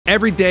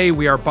Every day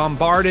we are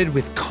bombarded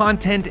with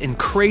content and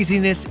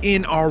craziness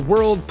in our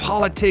world,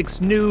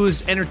 politics,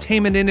 news,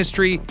 entertainment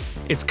industry.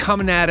 It's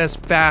coming at us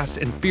fast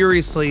and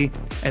furiously.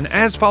 And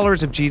as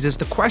followers of Jesus,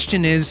 the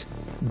question is,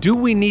 do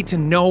we need to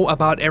know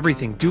about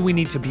everything? Do we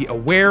need to be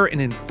aware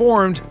and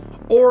informed?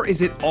 Or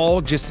is it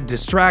all just a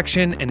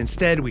distraction and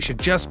instead we should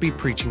just be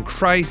preaching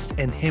Christ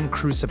and Him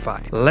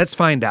crucified? Let's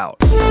find out.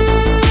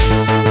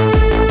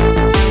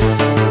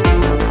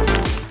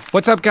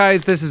 What's up,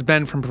 guys? This is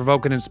Ben from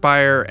Provoke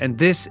Inspire, and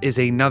this is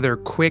another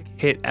quick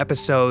hit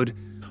episode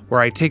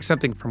where I take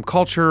something from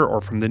culture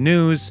or from the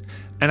news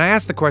and I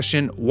ask the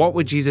question, what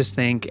would Jesus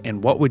think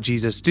and what would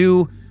Jesus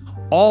do?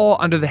 All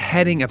under the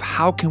heading of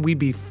how can we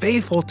be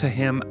faithful to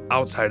Him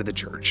outside of the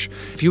church.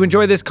 If you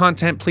enjoy this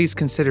content, please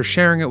consider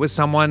sharing it with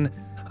someone.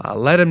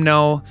 Let them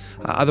know.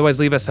 Otherwise,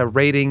 leave us a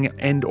rating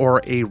and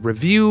or a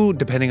review,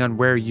 depending on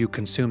where you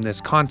consume this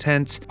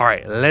content. All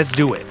right, let's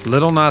do it.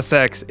 Lil Nas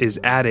X is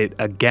at it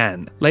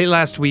again. Late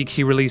last week,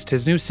 he released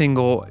his new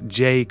single,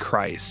 J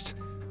Christ.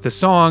 The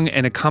song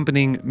and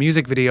accompanying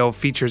music video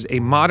features a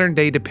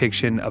modern-day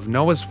depiction of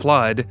Noah's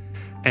flood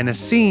and a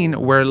scene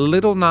where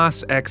Lil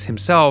Nas X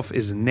himself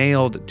is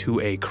nailed to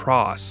a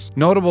cross.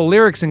 Notable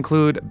lyrics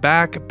include,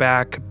 back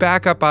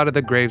up out of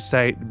the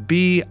gravesite,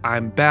 B,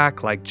 I'm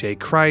back like J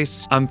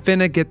Christ, I'm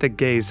finna get the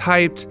gays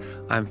hyped,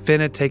 I'm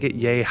finna take it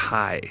yay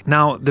high.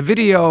 Now, the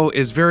video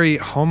is very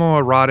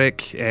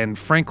homoerotic and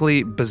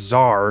frankly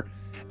bizarre,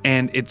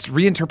 and its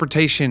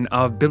reinterpretation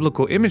of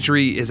biblical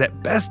imagery is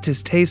at best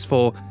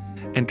distasteful,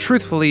 and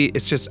truthfully,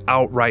 it's just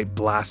outright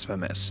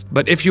blasphemous.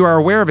 But if you are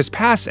aware of his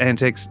past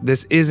antics,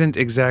 this isn't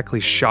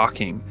exactly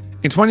shocking.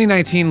 In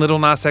 2019, Lil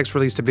Nas X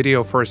released a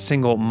video for his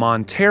single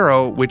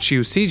Montero, which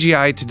used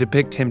CGI to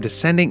depict him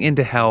descending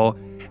into hell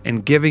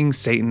and giving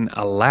Satan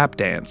a lap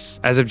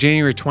dance. As of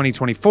January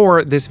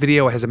 2024, this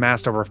video has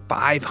amassed over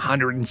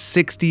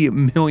 560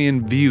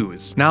 million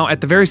views. Now,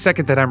 at the very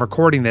second that I'm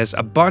recording this,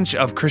 a bunch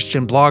of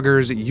Christian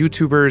bloggers,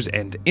 YouTubers,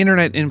 and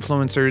internet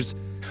influencers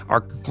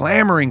are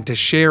clamoring to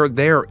share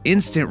their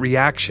instant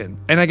reaction.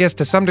 And I guess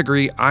to some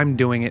degree, I'm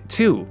doing it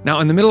too. Now,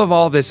 in the middle of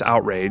all this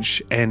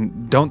outrage,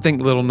 and don't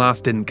think Lil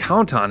Nas didn't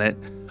count on it,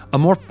 a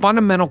more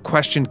fundamental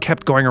question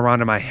kept going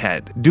around in my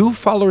head. Do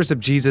followers of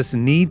Jesus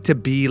need to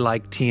be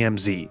like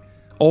TMZ?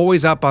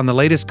 Always up on the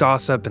latest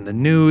gossip and the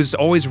news,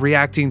 always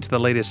reacting to the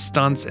latest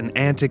stunts and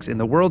antics in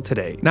the world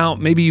today. Now,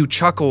 maybe you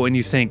chuckle and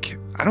you think,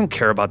 I don't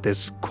care about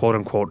this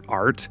quote-unquote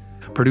art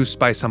produced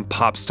by some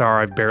pop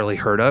star I've barely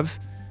heard of.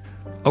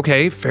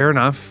 Okay, fair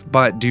enough,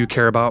 but do you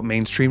care about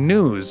mainstream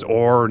news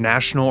or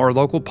national or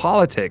local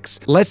politics?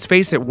 Let's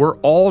face it, we're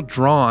all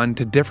drawn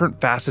to different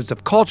facets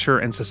of culture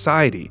and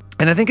society.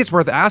 And I think it's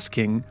worth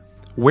asking,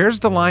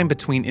 where's the line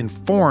between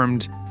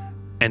informed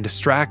and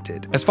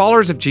distracted? As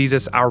followers of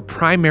Jesus, our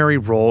primary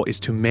role is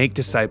to make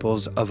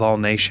disciples of all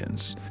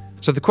nations.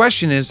 So the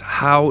question is,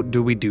 how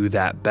do we do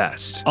that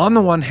best? On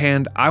the one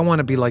hand, I want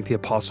to be like the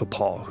Apostle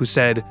Paul, who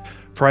said,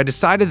 "For I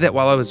decided that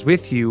while I was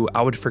with you,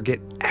 I would forget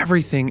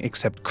everything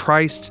except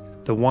Christ,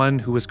 the one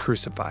who was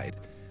crucified."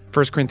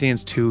 1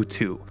 Corinthians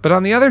 2:2. But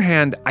on the other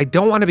hand, I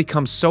don't want to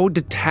become so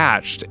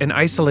detached and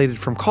isolated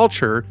from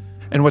culture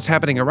and what's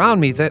happening around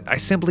me that I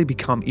simply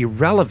become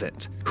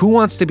irrelevant. Who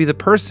wants to be the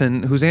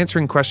person who's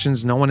answering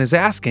questions no one is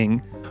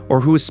asking, or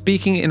who is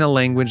speaking in a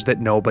language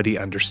that nobody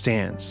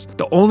understands?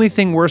 The only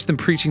thing worse than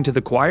preaching to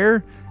the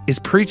choir is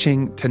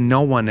preaching to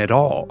no one at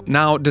all.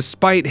 Now,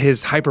 despite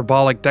his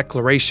hyperbolic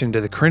declaration to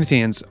the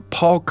Corinthians,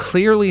 Paul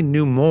clearly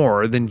knew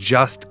more than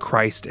just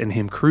Christ and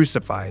Him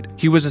crucified.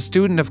 He was a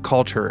student of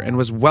culture and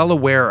was well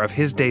aware of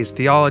his day's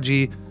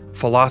theology,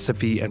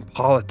 philosophy, and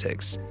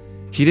politics.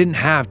 He didn't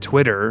have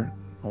Twitter,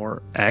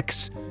 or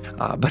X,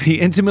 but he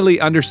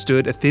intimately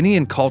understood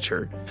Athenian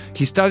culture.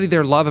 He studied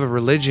their love of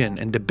religion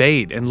and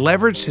debate and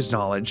leveraged his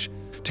knowledge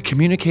to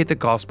communicate the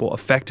gospel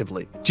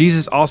effectively.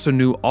 Jesus also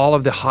knew all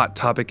of the hot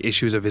topic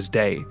issues of his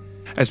day,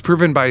 as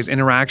proven by his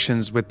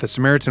interactions with the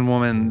Samaritan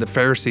woman, the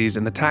Pharisees,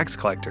 and the tax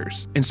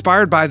collectors.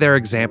 Inspired by their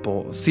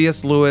example,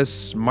 C.S.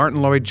 Lewis,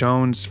 Martin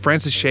Lloyd-Jones,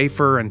 Francis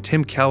Schaeffer, and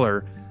Tim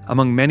Keller,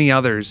 among many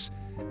others,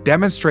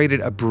 demonstrated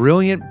a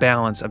brilliant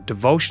balance of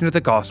devotion to the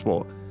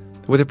gospel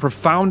with a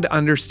profound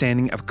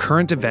understanding of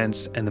current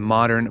events and the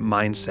modern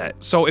mindset.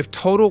 So if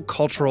total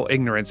cultural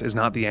ignorance is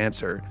not the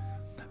answer,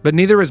 but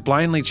neither is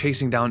blindly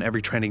chasing down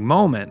every trending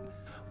moment,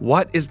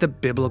 what is the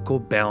biblical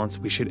balance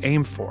we should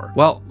aim for?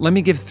 Well, let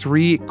me give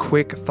 3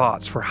 quick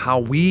thoughts for how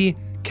we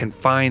can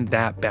find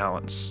that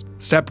balance.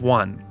 Step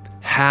 1,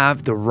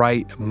 have the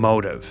right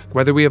motive.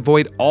 Whether we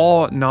avoid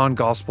all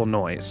non-gospel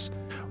noise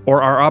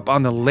or are up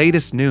on the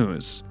latest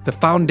news, the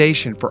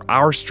foundation for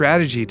our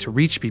strategy to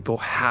reach people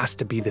has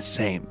to be the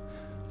same: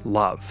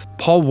 love.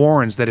 Paul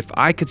warns that if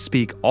I could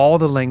speak all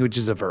the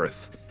languages of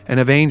earth and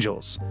of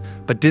angels,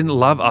 but didn't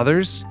love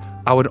others,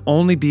 I would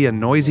only be a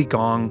noisy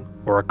gong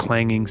or a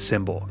clanging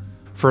cymbal.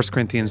 1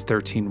 Corinthians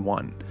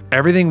 13:1.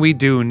 Everything we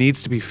do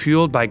needs to be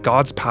fueled by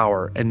God's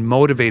power and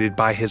motivated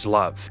by His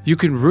love. You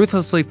can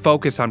ruthlessly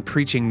focus on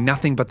preaching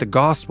nothing but the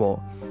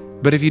gospel,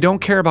 but if you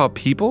don't care about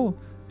people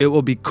it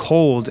will be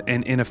cold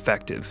and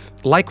ineffective.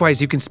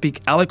 Likewise, you can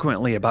speak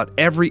eloquently about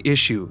every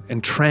issue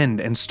and trend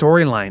and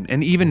storyline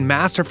and even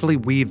masterfully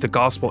weave the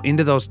gospel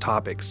into those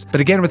topics. But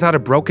again, without a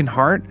broken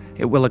heart,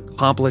 it will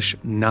accomplish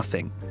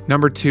nothing.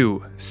 Number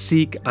 2,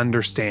 seek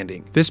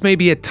understanding. This may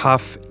be a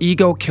tough,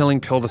 ego-killing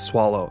pill to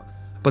swallow,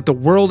 but the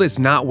world is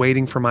not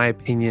waiting for my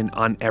opinion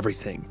on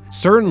everything.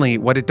 Certainly,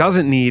 what it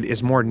doesn't need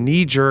is more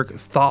knee-jerk,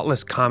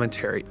 thoughtless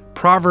commentary.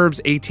 Proverbs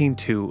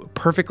 18:2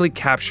 perfectly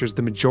captures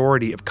the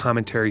majority of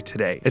commentary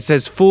today. It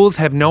says, "Fools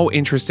have no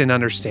interest in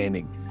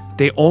understanding.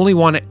 They only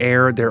want to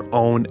air their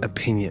own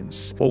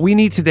opinions." What we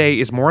need today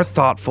is more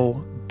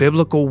thoughtful,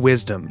 biblical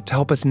wisdom to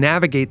help us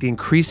navigate the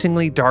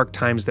increasingly dark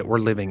times that we're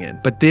living in.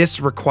 But this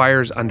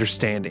requires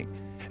understanding.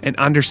 And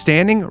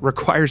understanding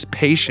requires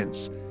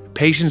patience.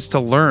 Patience to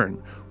learn,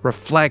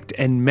 reflect,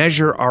 and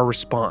measure our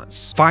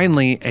response.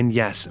 Finally, and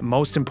yes,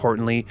 most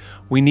importantly,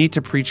 we need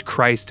to preach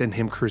Christ and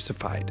Him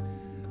crucified.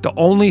 The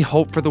only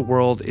hope for the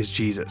world is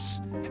Jesus.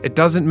 It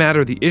doesn't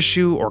matter the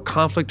issue or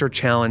conflict or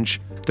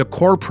challenge. The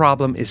core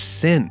problem is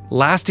sin.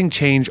 Lasting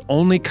change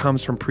only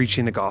comes from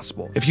preaching the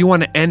gospel. If you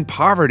want to end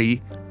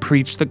poverty,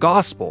 preach the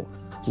gospel.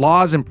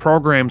 Laws and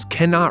programs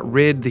cannot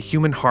rid the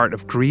human heart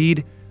of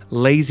greed,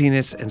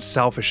 laziness, and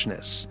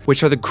selfishness,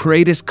 which are the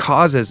greatest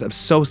causes of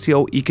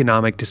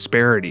socioeconomic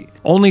disparity.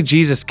 Only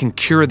Jesus can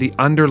cure the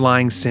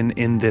underlying sin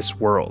in this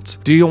world.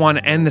 Do you want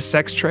to end the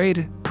sex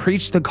trade?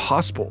 Preach the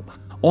gospel.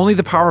 Only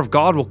the power of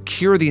God will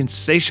cure the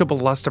insatiable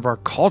lust of our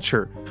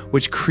culture,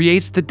 which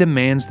creates the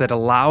demands that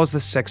allows the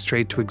sex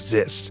trade to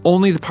exist.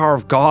 Only the power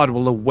of God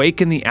will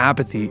awaken the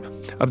apathy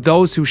of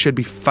those who should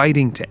be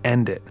fighting to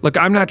end it. Look,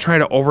 I'm not trying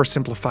to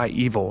oversimplify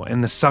evil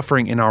and the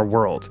suffering in our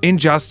world.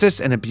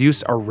 Injustice and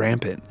abuse are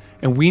rampant,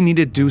 and we need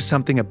to do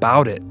something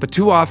about it. But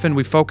too often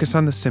we focus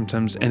on the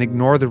symptoms and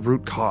ignore the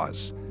root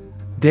cause.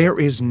 There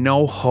is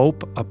no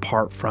hope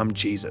apart from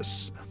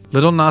Jesus.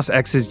 Lil Nas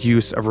X's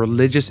use of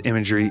religious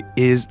imagery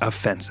is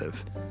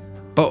offensive.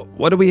 But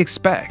what do we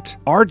expect?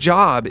 Our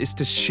job is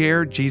to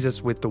share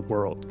Jesus with the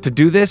world. To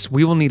do this,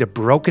 we will need a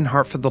broken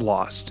heart for the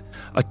lost,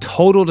 a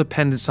total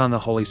dependence on the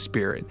Holy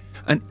Spirit,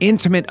 an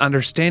intimate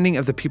understanding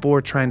of the people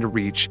we're trying to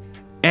reach,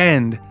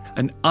 and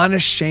an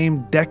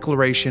unashamed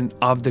declaration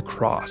of the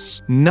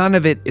cross. None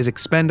of it is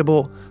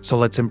expendable, so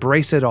let's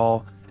embrace it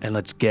all and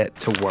let's get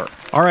to work.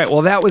 All right,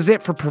 well, that was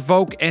it for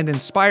Provoke and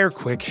Inspire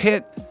Quick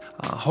Hit.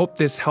 Hope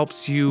this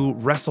helps you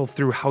wrestle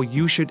through how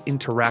you should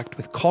interact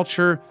with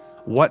culture.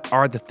 What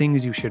are the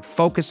things you should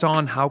focus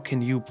on? How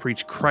can you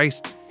preach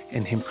Christ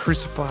and Him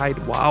crucified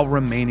while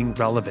remaining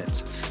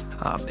relevant?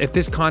 If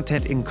this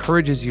content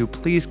encourages you,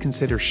 please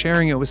consider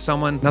sharing it with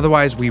someone.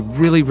 Otherwise, we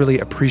really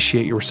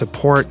appreciate your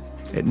support.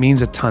 It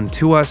means a ton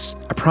to us.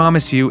 I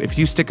promise you, if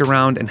you stick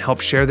around and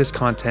help share this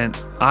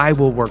content, I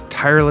will work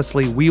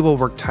tirelessly, we will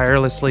work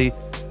tirelessly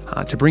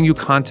to bring you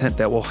content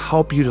that will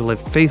help you to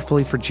live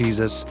faithfully for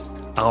Jesus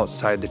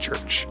outside the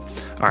church.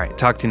 All right,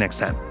 talk to you next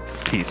time.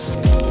 Peace.